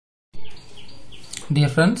Dear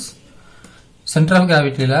friends, center of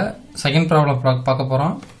gravity la second problem பார்க்க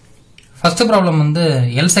போறோம். First problem வந்து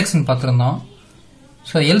L section பார்த்திருந்தோம்.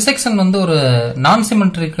 So L section வந்து ஒரு non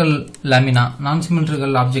symmetrical lamina, non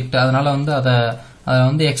symmetrical object. அதனால வந்து அத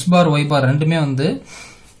வந்து x bar y bar ரெண்டுமே வந்து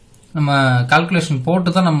நம்ம கால்குலேஷன்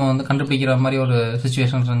போட்டு தான் நம்ம வந்து கண்டுபிடிக்கிற மாதிரி ஒரு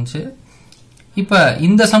சிச்சுவேஷன் இருந்துச்சு. இப்போ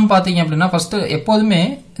இந்த சம் பாத்தீங்க அப்படின்னா ஃபர்ஸ்ட் எப்போதுமே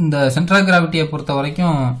இந்த சென்டர் ஆஃப் கிராவிட்டியை பொறுத்த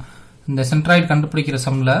வரைக்கும் இந்த சென்ட்ராய்டு கண்டுபிடிக்கிற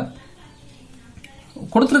சம்ல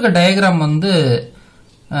கொடுத்திருக்க டயக்ராம் வந்து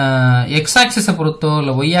எக்ஸ் ஆக்சிஸை பொறுத்தோ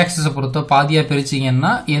இல்லை ஒய் ஆக்சிஸை பொறுத்தோ பாதியாக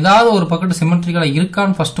பிரிச்சிங்கன்னா ஏதாவது ஒரு பக்கத்து சிமெட்ரிக்கலாக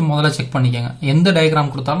இருக்கான்னு ஃபர்ஸ்ட் முதல்ல செக் பண்ணிக்கோங்க. எந்த டயக்ராம்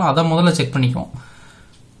கொடுத்தாலும் அதை முதல்ல செக் பண்ணிக்குவோம்.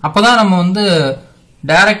 அப்போதான் நம்ம வந்து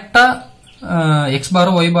டைரெக்டாக எக்ஸ்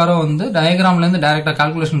பாரோ ஒய் பாரோ வந்து டயக்ராம்லேருந்து டைரெக்டாக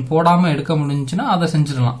கால்குலேஷன் போடாமல் எடுக்க முடிஞ்சுன்னா அதை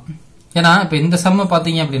செஞ்சிடலாம். ஏன்னா இப்போ இந்த சம்மை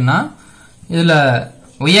பார்த்தீங்க அப்படின்னா இதில்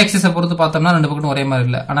ஒய் ஆக்சிஸை பொறுத்து பார்த்தோம்னா ரெண்டு பக்கமும் ஒரே மாதிரி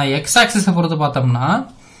இல்லை. ஆனால் எக்ஸ் ஆக்சிஸை பொறுத்து பார்த்தோம்னா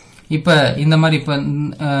இப்போ இந்த மாதிரி இப்போ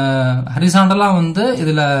ஹரிசாண்டலாக வந்து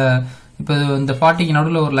இதில் இப்போ இந்த 40க்கு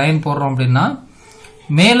நடுவில் ஒரு லைன் போடுறோம் அப்படின்னா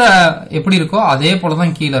மேலே எப்படி இருக்கோ அதே போல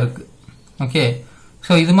தான் கீழே இருக்கு. ஓகே,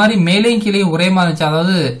 ஸோ இது மாதிரி மேலேயும் கீழேயும் ஒரே மாதிரி இருந்துச்சு.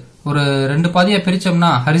 அதாவது ஒரு ரெண்டு பாதியாக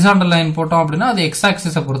பிரித்தோம்னா ஹரிசாண்டல் லைன் போட்டோம் அப்படின்னா அது எக்ஸ்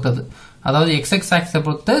ஆக்சிஸை பொறுத்தது, அதாவது எக்ஸ் ஆக்சிஸை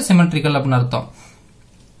பொறுத்து சிமெட்ரிக்கல் அப்படின்னு அர்த்தம்.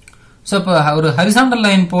 ஸோ இப்போ ஒரு ஹரிசாண்டல்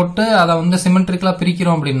லைன் போட்டு அதை வந்து சிமெட்ரிக்கலாக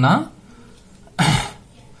பிரிக்கிறோம் அப்படின்னா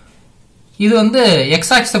இது வந்து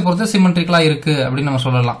எக்ஸ் ஆக்ஸை பொறுத்து சிமெட்ரிக்கலா இருக்கு அப்படின்னு நம்ம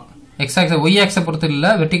சொல்லலாம். எக்ஸ் ஆக்ஸ் ஒய் ஆக்ஸை பொறுத்து இல்ல,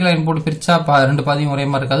 வெர்டிகல் லைன் போட்டு பிரிச்சா ரெண்டு பாதியும் ஒரே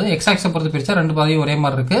மாதிரி இருக்காது. எக்ஸ் ஆக்ஸை பொறுத்து பிரிச்சா ரெண்டு பாதியும் ஒரே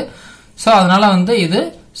மாதிரி இருக்கு. ஸோ அதனால வந்து இது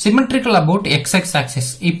சிமெட்ரிக்கல் அபவுட் எக்ஸ் ஆக்சிஸ்.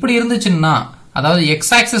 இப்படி இருந்துச்சுன்னா, அதாவது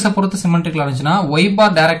எக்ஸ் ஆக்சிஸை பொறுத்து சிமெட்ரிக்கலா இருந்துச்சுன்னா ஒய்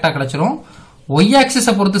பார் டைரக்டா கிடைச்சிரும். ஒய்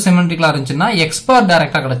ஆக்சிஸை பொறுத்து சிமெட்ரிக்கலா இருந்துச்சுன்னா எக்ஸ் பார்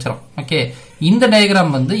டைரக்டா கிடைச்சிரும். ஓகே, இந்த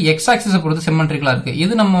டயக்ராம் வந்து எக்ஸ் ஆக்சிஸை பொறுத்து சிமெட்ரிக்கலா இருக்கு.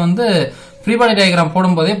 இது நம்ம வந்து ஃப்ரீ பாடி டயக்ராம்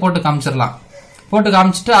போடும்போதே போட்டு காமிச்சிடலாம். போட்டு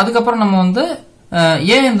காமிச்சிட்டு அதுக்கப்புறம் நம்ம வந்து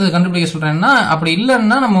ஏன் இந்த கண்டுபிடிக்க சொல்றேன்னா, அப்படி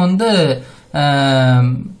இல்லைன்னா நம்ம வந்து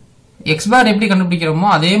எக்ஸ் பார் எப்படி கண்டுபிடிக்கிறோமோ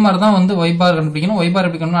அதே மாதிரி தான் வந்து ஒய் பார் கண்டுபிடிக்கணும். ஒய் பார்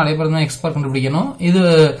எப்படி கண்டுபிடிக்கணும் அதே மாதிரி தான் எக்ஸ் பார் கண்டுபிடிக்கணும். இது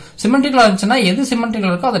சிமெட்ரிக்கலா இருந்துச்சுன்னா எது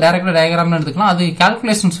சிமெட்ரிக்கலா இருக்கோ அதை டைரக்டா டயக்ராம்னு எடுத்துக்கலாம். அது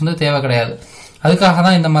கால்குலேஷன்ஸ் வந்து தேவை கிடையாது. அதுக்காக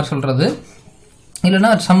தான் இந்த மாதிரி சொல்றது.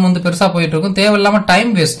 இல்லைன்னா சம் வந்து பெருசா போயிட்டு இருக்கும், தேவையில்லாம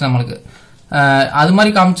டைம் வேஸ்ட் நம்மளுக்கு. அது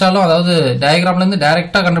மாதிரி காமிச்சாலும், அதாவது டயக்ராம்ல இருந்து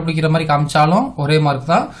டைரக்டா கண்டுபிடிக்கிற மாதிரி காமிச்சாலும் ஒரே மார்க்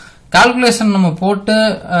தான். கால்குலேஷன் நம்ம போட்டு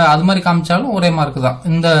அது மாதிரி காமிச்சாலும் ஒரே மார்க் தான்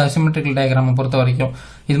இந்த சிமெட்ரிக்கல் டயக்ராமை பொறுத்த வரைக்கும்.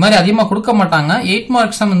 இது மாதிரி அதிகமாக கொடுக்க மாட்டாங்க, 8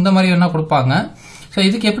 மார்க்ஸ் இந்த மாதிரி வேணா கொடுப்பாங்க. ஸோ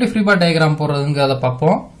இதுக்கு எப்படி ஃப்ரீ பாடி டயக்ராம் போடுறதுங்கிறத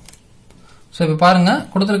பார்ப்போம். ஸோ இப்போ பாருங்க,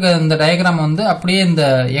 கொடுத்துருக்க இந்த டயக்ராம் வந்து அப்படியே இந்த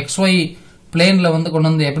XY பிளேன்ல வந்து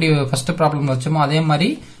கொண்டு வந்து எப்படி ஃபர்ஸ்ட் ப்ராப்ளம் வச்சோமோ அதே மாதிரி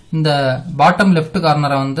இந்த பாட்டம் லெஃப்ட்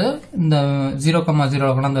கார்னரை வந்து இந்த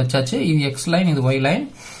 0,0 கொண்டு வந்து வச்சாச்சு. இது எக்ஸ் லைன், இது ஒய் லைன்.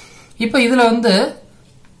 இப்போ இதுல வந்து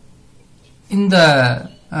இந்த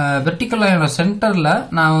வெர்டிக்கல் லைனோட சென்டர்ல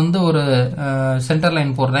நான் வந்து ஒரு சென்டர்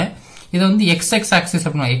லைன் போடுறேன். இது வந்து எக்ஸ் ஆக்சிஸ்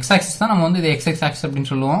அப்படின்னா எக்ஸ் ஆக்சிஸ் தான், நம்ம வந்து இது எக்ஸ் ஆக்சிஸ்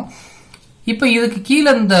அப்படின்னு சொல்லுவோம். இப்போ இதுக்கு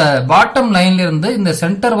கீழே இந்த பாட்டம் லைன்ல இருந்து இந்த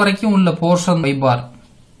சென்டர் வரைக்கும் உள்ள போர்ஷன் ஒய் பார்,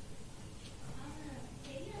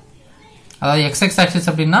 அதாவது எக்ஸ் ஆக்சிஸ்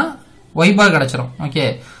அப்படின்னா ஒய் பார் கிடைச்சிரும். ஓகே,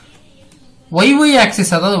 ஒய்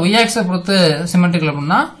ஆக்சிஸ், அதாவது ஒய் ஆக்சிஸை பொறுத்து சிமெட்ரிக்கல்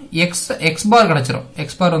அப்படின்னா எக்ஸ் பார் கிடைச்சிரும்.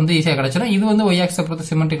 எக்ஸ் பார் வந்து ஈஸியா கிடைச்சிரும். இது வந்து ஒய் ஆக்சிஸை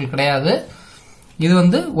பொறுத்து சிமெட்ரிக்கல் கிடையாது. இது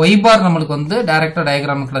வந்து ஒய் பார் நம்மளுக்கு வந்து டைரக்டா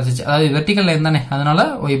டயக்ராம் கிடைச்சிச்சு, அதாவது வெர்டிகல் லைன் தானே, அதனால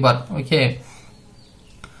ஒய் பார். ஓகே,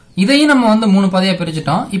 இதையும் நம்ம வந்து 3 பாதியா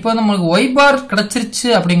பிரிச்சுட்டோம். இப்போ நம்மளுக்கு ஒய் பார் கிடைச்சிருச்சு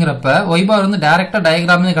அப்படிங்கிறப்ப ஒய் பார் வந்து டைரக்டா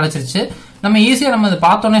டயக்ராம் கிடைச்சிருச்சு. நம்ம ஈஸியா நம்ம இதை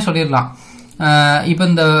பார்த்தோன்னே சொல்லிடலாம். இப்போ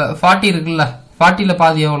இந்த 40 இருக்குல்ல, 40ல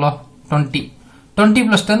பாதி எவ்வளோ? 20. 20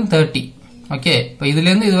 + 10 30. ஓகே, இப்போ இதுல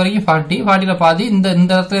இருந்து இது வரைக்கும் 40, 40ல பாதி இந்த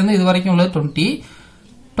இடத்துல இருந்து இது வரைக்கும் உள்ளது 20.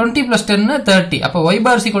 20 + 10 30. அப்போ y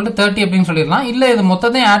bar = 30 அப்படின்னு சொல்லிடலாம். இல்ல இது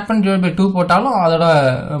மொத்தத்தையும் ஆட் பண்ணி டிவைட் பை 2 போட்டாலும் அதோட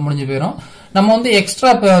முடிஞ்சு போயிடும். நம்ம வந்து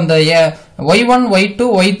எக்ஸ்ட்ரா அந்த y1 y2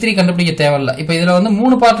 y3 கண்டுபிடிக்க தேவையில்லை. இப்போ இதுல வந்து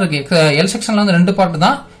 3 பார்ட் இருக்கு. எல் செக்ஷன்ல வந்து 2 பார்ட்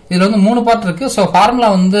தான், இதுல வந்து 3 பார்ட் இருக்கு. ஸோ ஃபார்முலா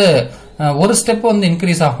வந்து ஒரு ஸ்டெப் வந்து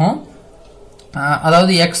இன்க்ரீஸ் ஆகும்.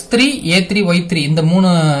 அதாவது x3 a3 y3 இந்த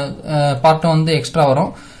 3 பார்ட்டும் வந்து எக்ஸ்ட்ரா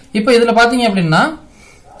வரும். இப்போ இதுல பாத்தீங்க அப்படின்னா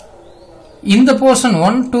இந்த போர்ஷன்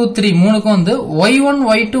 1 2 3 மூணுக்கும் வந்து y1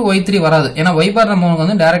 y2 y3 வராது. ஏன்னா y பார் நமக்கு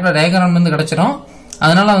வந்து டைரக்டா டயக்ராம்ல இருந்து கிடைச்சிரும்.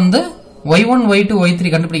 அதனால வந்து y1 y2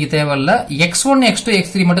 y3 கண்டுபிடிக்க தேவையில்லை. x1 x2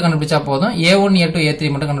 x3 மட்டும் கண்டுபிடிச்சா போதும். a1 a2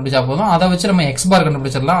 a3 மட்டும் கண்டுபிடிச்சா போதும். அதை வச்சு நம்ம x பார்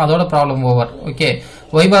கண்டுபிடிச்சிடலாம். அதோட ப்ராப்ளம் ஓவர். ஓகே,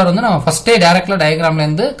 y பார் வந்து நம்ம ஃபர்ஸ்டே டைரக்டா டயக்ராம்ல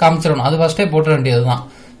இருந்து காமிச்சிடணும். அது ஃபர்ஸ்டே போட்ட வேண்டியதுதான்.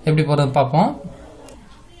 எப்படி போறது பார்ப்போம்.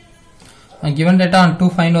 given data and to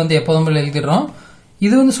find வந்து எப்போதும் எழுதிடுறோம்.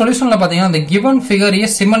 இது வந்து சொல்யூஷன்ல பாத்தீங்கன்னா the given figure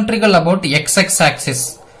is symmetrical about x axis,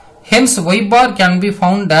 hence y bar can be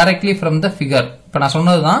found directly from the figure. இப்ப நான்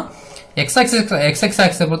சொன்னதுதான் x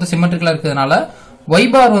axis பொறுத்து சிமெட்ரிக்கலா இருக்கிறதுனால y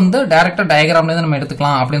பார் வந்து டைரக்டா டயகிராம்ல இருந்து நம்ம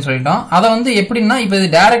எடுத்துக்கலாம் அப்படின்னு சொல்லிட்டோம். அதை வந்து எப்படின்னா இப்போ இது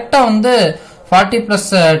டைரக்டா வந்து 40 plus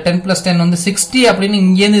 10 plus 10 வந்து 60 அப்படின்னு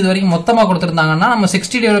இங்கேருந்து இது வரைக்கும் மொத்தமா கொடுத்துருந்தாங்கன்னா நம்ம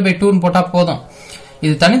 60/2 போட்டா போதும்.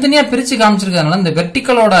 இது தனித்தனியா பிரிச்சு காமிச்சிருக்கிறதுனால இந்த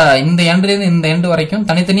வெர்டிக்கலோட இந்த எண்ட்ல இருந்து இந்த எண்ட் வரைக்கும்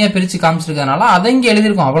தனித்தனியா பிரிச்சு காமிச்சிருக்கிறதுனால அதை இங்க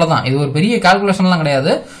எழுதிருக்கோம். அவ்வளவுதான். இது ஒரு பெரிய கால்குலேஷன்லாம்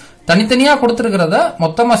கிடையாது. தனித்தனியா கொடுத்துருக்கிறத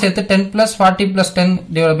மொத்தமா சேர்த்து 10 plus 40 plus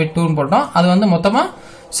 10/2 போட்டோம். அது வந்து மொத்தமா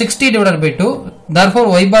 60/2. therefore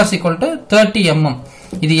y bar is equal to 30 mm.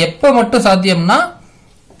 இது எப்ப மட்டும் சாத்தியம்னா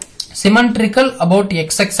சிமெட்ரிக்கல் அபவுட்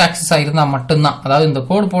xx ஆக்சிஸ் இருந்தா மட்டும்தான். அதாவது இந்த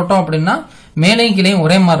கோடு போட்டோம் அப்படின்னா மேலையும் கீழையும்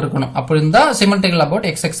ஒரே மாதிரி இருக்கணும். அப்படி இருந்தா சிமெட்ரிக்கல் அபவுட்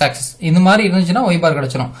xx ஆக்சிஸ். இந்த மாதிரி இருந்துச்சுன்னா y bar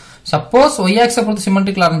கிடைச்சிடும். சப்போஸ் y ஆக்சிஸ் பொறுத்து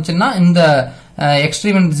சிமெட்ரிக்கலா இருந்துச்சுன்னா இந்த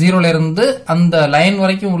எக்ஸ்ட்ரீம் 0ல இருந்து அந்த லைன்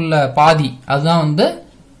வரைக்கும் உள்ள பாதி அதுதான் வந்து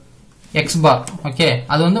x bar. ஓகே,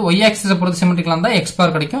 அது வந்து y ஆக்சிஸ் பொறுத்து சிமெட்ரிக்கலா இருந்தா x bar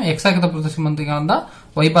கிடைக்கும், x ஆக்சிஸ் பொறுத்து சிமெட்ரிக்கலா இருந்தா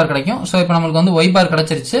y bar கிடைக்கும். சோ இப்போ நமக்கு வந்து y bar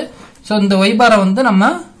கிடைச்சிருச்சு. சோ இந்த y bar வந்து நம்ம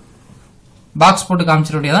பாக்ஸ் போட்டு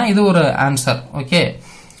காமிச்சிட வேண்டியதான். இது ஒரு ஆன்சர். ஓகே,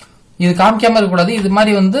 இது காமிக்காம இருக்கக்கூடாது. இது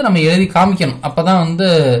மாதிரி வந்து நம்ம எழுதி காமிக்கணும். அப்பதான் வந்து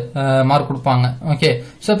மார்க் கொடுப்பாங்க. ஓகே,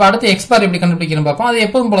 சோ இப்போ அடுத்து எக்ஸ் பார் எப்படி கண்டுபிடிக்கணும் பார்ப்போம். அது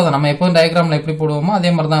எப்போதும் போலதான். நம்ம எப்போதும் டயக்ராம்ல எப்படி போடுவோமோ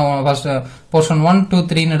அதே மாதிரி தான் ஃபர்ஸ்ட் போர்ஷன் 1 2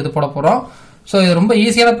 3 எடுத்து போட போறோம். சோ இது ரொம்ப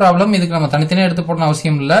ஈஸியான ப்ராப்ளம். இதுக்கு நம்ம தனித்தனியா எடுத்து போடணும்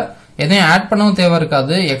அவசியம் இல்லை. எதையும் ஆட் பண்ணவும் தேவை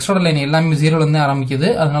இருக்காது. எக்ஸோட லைன் எல்லாமே 0ல இருந்து ஆரம்பிக்குது.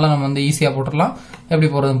 அதனால நம்ம வந்து ஈஸியா போட்டுடலாம். எப்படி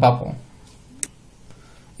போடுறதுன்னு பார்ப்போம்.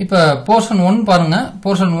 இப்ப போர்ஷன் 1 பாருங்க.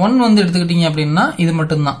 போர்ஷன் 1 வந்து எடுத்துக்கிட்டீங்க அப்படின்னா இது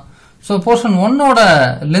மட்டும்தான். சோ போர்ஷன் 1ஓட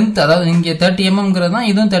லென்த், அதாவது இங்க 30 mm தான்,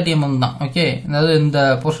 இதுவும் 30 mm தான். ஓகே, அதாவது இந்த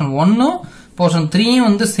போர்ஷன் 1ம் போர்ஷன் 3யும்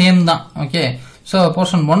வந்து சேம் தான். ஓகே, சோ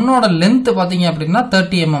போர்ஷன் 1ஓட லென்த் பாத்தீங்க அப்படின்னா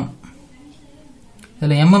 30 mm.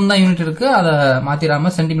 இதுல mm தான் யூனிட் இருக்கு, அதை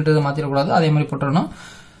மாத்திராம சென்டிமீட்டர் மாத்திரக்கூடாது, அதே மாதிரி போட்டுறணும்.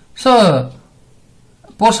 சோ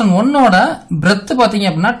போர்ஷன் 1ஓட பிரெத் பாத்தீங்க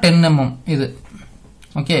அப்படின்னா 10 mm இது.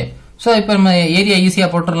 ஓகே, சோ இப்போ நம்ம ஏரியா ஈஸியா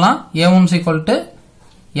போட்டுடலாம். A1 is equal to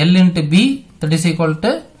L into B, that is equal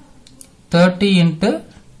to 30 into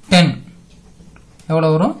 10.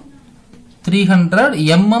 எவ்வளவு வரும்? 300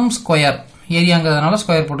 mm ஸ்கொயர். ஏரியாங்கிறதுனால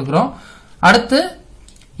ஸ்கொயர் போட்டுக்கிறோம். அடுத்து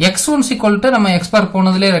x1 is equal to நம்ம x பார்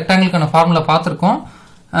போனதுலேயே ரெக்டாங்கிளுக்கான ஃபார்முலா பார்த்துருக்கோம்.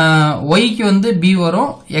 yக்கு வந்து b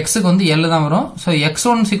வரும், xக்கு வந்து l தான் வரும். So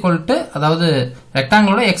x1 is equal to, அதாவது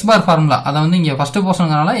ரெக்டாங்கிளோட x பார் ஃபார்முலா, அதை வந்து இங்கே ஃபர்ஸ்ட்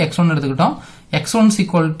போர்ஷனுங்கிறனால x1 எடுத்துக்கிட்டோம். x1 is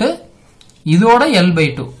equal to இதோட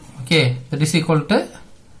l/2. Okay, that is equal to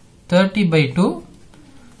 30/2.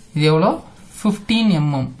 இது எவ்வளோ? 15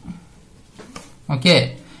 mm. ஓகே,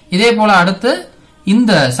 இதே போல அடுத்து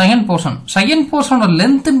இந்த செகண்ட் போர்ஷனோட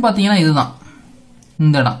லென்த்னு பார்த்தீங்கன்னா இதுதான்,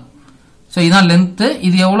 இந்த இடம். ஸோ இதுதான் லென்த்.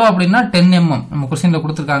 இது எவ்வளோ அப்படின்னா 10 mm நம்ம கொஸ்டின்ல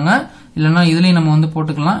கொடுத்துருக்காங்க. இல்லைன்னா இதுலேயும் நம்ம வந்து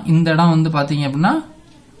போட்டுக்கலாம். இந்த இடம் வந்து பார்த்தீங்க அப்படின்னா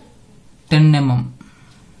 10 mm.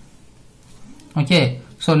 ஓகே,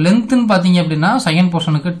 ஸோ லென்த்னு பார்த்தீங்க அப்படின்னா செகண்ட்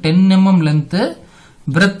போர்ஷனுக்கு 10 mm லென்த்து.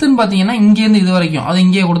 பிரெத்துன்னு பார்த்தீங்கன்னா இங்கேருந்து இது வரைக்கும் அது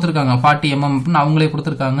இங்கேயே கொடுத்துருக்காங்க 40 mm அப்படின்னு அவங்களே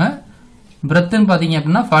கொடுத்துருக்காங்க. பிரெத்துன்னு பார்த்தீங்க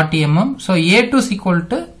அப்படின்னா 40 mm. So A2 is equal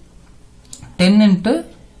to 10 into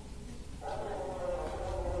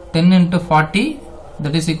 40,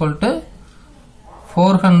 that is equal to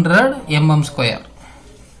 400 mm square.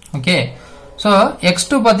 Okay, so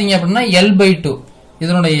x2 பார்த்தீங்க அப்படின்னா l/2,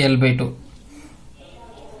 இதனுடைய l/2,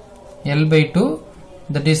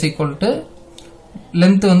 that is equal to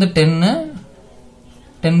length வந்து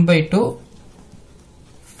 10/2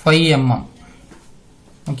 5 mm.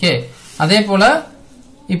 ஓகே, அதே போல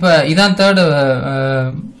இப்ப இதான் தேர்ட்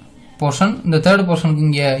போர்ஷன். இந்த தேர்ட் போர்ஷனுக்கு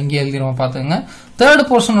இங்க எழுதிடுவோம் பாத்துங்க. தேர்ட்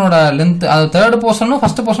போர்ஷனோட லென்த், அது தேர்ட் போர்ஷனும்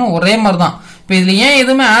ஃபர்ஸ்ட் போர்ஷனும் ஒரே மாதிரி தான். இப்ப இதுல ஏன்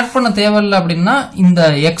எதுவுமே ஆட் பண்ண தேவையில்லை அப்படின்னா இந்த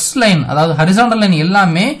எக்ஸ் லைன், அதாவது ஹரிசாண்டல் லைன்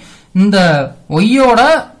எல்லாமே இந்த ஒய்யோட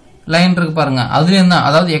லைன் இருக்கு பாருங்க, அதுல இருந்தா,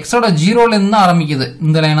 அதாவது எக்ஸோட 0ல இருந்து ஆரம்பிக்குது.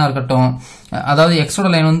 இந்த லைனா இருக்கட்டும், அதாவது எக்ஸோட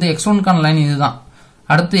லைன் வந்து x1க்கான லைன் இதுதான்,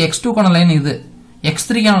 அடுத்து x2க்கான லைன் இது,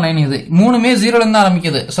 x3க்கான லைன் இது, மூணுமே 0ல இருந்து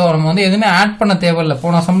ஆரம்பிக்குது. ஸோ நம்ம வந்து எதுவுமே ஆட் பண்ண தேவையில்லை.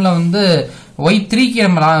 போன சம்ல வந்து y3க்கு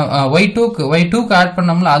நம்ம y2க்கு ஆட்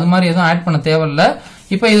பண்ணோம்ல, அது மாதிரி எதுவும் ஆட் பண்ண தேவையில்லை.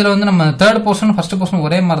 இப்போ இதுல வந்து நம்ம தேர்ட் போர்ஷன் ஃபர்ஸ்ட் போர்ஷன்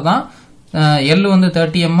ஒரே மாதிரி தான். L வந்து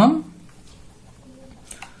 30 mm,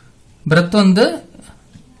 பிரெத் வந்து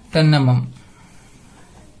 10 mm.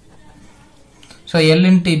 So L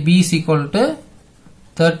into B is equal to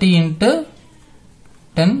 30 into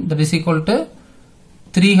 10, that is equal to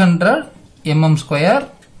 300 mm square.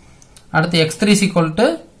 அடுத்து x3 is equal to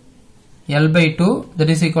L/2, that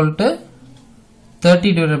is equal to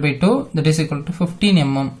 30/2, that is equal to 15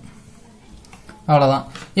 mm. அவ்வளவுதான்.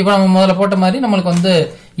 இப்போ நம்ம முதல்ல போட்ட மாதிரி நம்மளுக்கு வந்து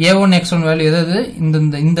A1 x1 வேல்யூ எது,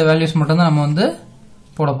 இந்த வேல்யூஸ் மட்டும் தான் நம்ம வந்து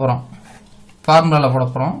போட போறோம், ஃபார்முலால போட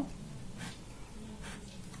போறோம்.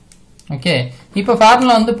 ஓகே, இப்போ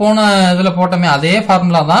ஃபார்முலா வந்து போன இதுல போட்டோமே அதே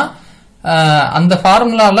ஃபார்முலா தான். அந்த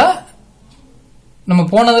ஃபார்முலால நம்ம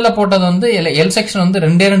போனதுல போட்டது வந்து எல் செக்ஷன் வந்து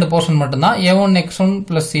ரெண்டு போர்ஷன் மட்டும்தான் a1 x1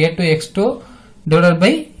 plus a2 x2 divided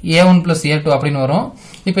by a1 plus a2 அப்படின்னு வரும்.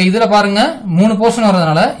 இப்ப இதுல பாருங்க 3 போர்ஷன்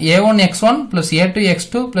வரதுனால a1 x1 plus a2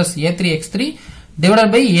 x2 plus a3 x3 divided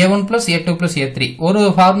by a1 plus a2 plus a3 ஒரு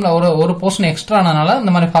ஃபார்முலா ஒரு போர்ஷன் எக்ஸ்ட்ரா ஆனனால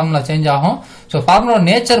இந்த மாதிரி ஃபார்முலா சேஞ்ச் ஆகும். சோ ஃபார்முலா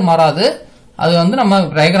நேச்சர் மாறாது, அது வந்து நம்ம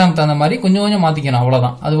டயகிராம் தகுந்த மாதிரி கொஞ்சம் கொஞ்சம் மாத்திக்கணும்,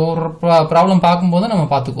 அவ்வளவுதான். அது ஒரு ப்ராப்ளம் பார்க்கும்போது நம்ம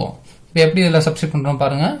பாத்துக்குவோம். இப்ப எப்படி இதுல சப்ஸ்டிட் பண்றோம்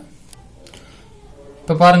பாருங்க.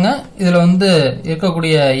 இப்ப பாருங்க இதுல வந்து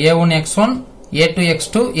இருக்கக்கூடிய a1 x1 a2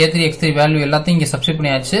 x2 a3 x3 value எல்லாத்தையும் இங்க சப்ஸ்டிட்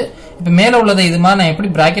பண்ணியாச்சு. இப்ப மேல உள்ளதை இது மாதிரி நான் எப்படி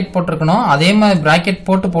பிராக்கெட் போட்டிருக்கணும் அதே மாதிரி பிராக்கெட்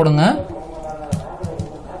போட்டு போடுங்க.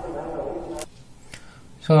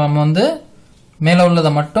 சோ நம்ம வந்து மேல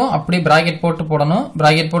உள்ளதை மட்டும் அப்படி பிராக்கெட் போட்டு போடணும்.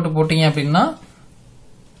 பிராக்கெட் போட்டு போட்டீங்க அப்படின்னா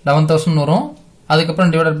 11,000 வரும்.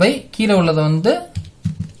 அதுக்கப்புறம் டிவைடட் பை கீழே உள்ளதை வந்து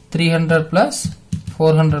 300 plus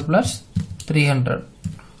 400 plus 300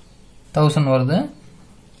 1000 வருது.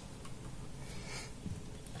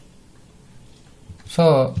 So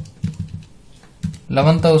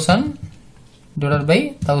 11,000 divided by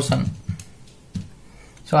 1000.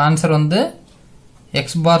 So answer வந்து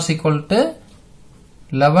x bar is equal to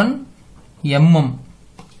 11 mm.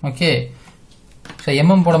 Okay. So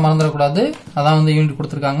mm போட மறந்துடக்கூடாது, அதான் வந்து யூனிட்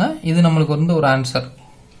கொடுத்துருக்காங்க. இது நம்மளுக்கு வந்து ஒரு ஆன்சர்,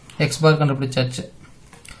 x bar கண்டுபிடிச்சாச்சு.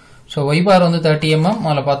 ஸோ y bar வந்து 30 mm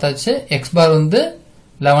அதில் பார்த்தாச்சு, x bar வந்து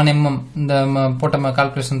 11 mm இந்த போட்ட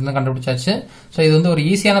கால்குலேஷன்ல கண்டுபிடிச்சாச்சு. ஸோ இது வந்து ஒரு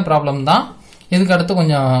ஈஸியான ப்ராப்ளம் தான். இதுக்கு அடுத்து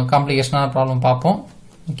கொஞ்சம் காம்ப்ளிகேஷனான ப்ராப்ளம் பார்ப்போம்.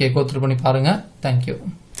 ஓகே, கோத்ரூ பண்ணி பாருங்க. தேங்க்யூ.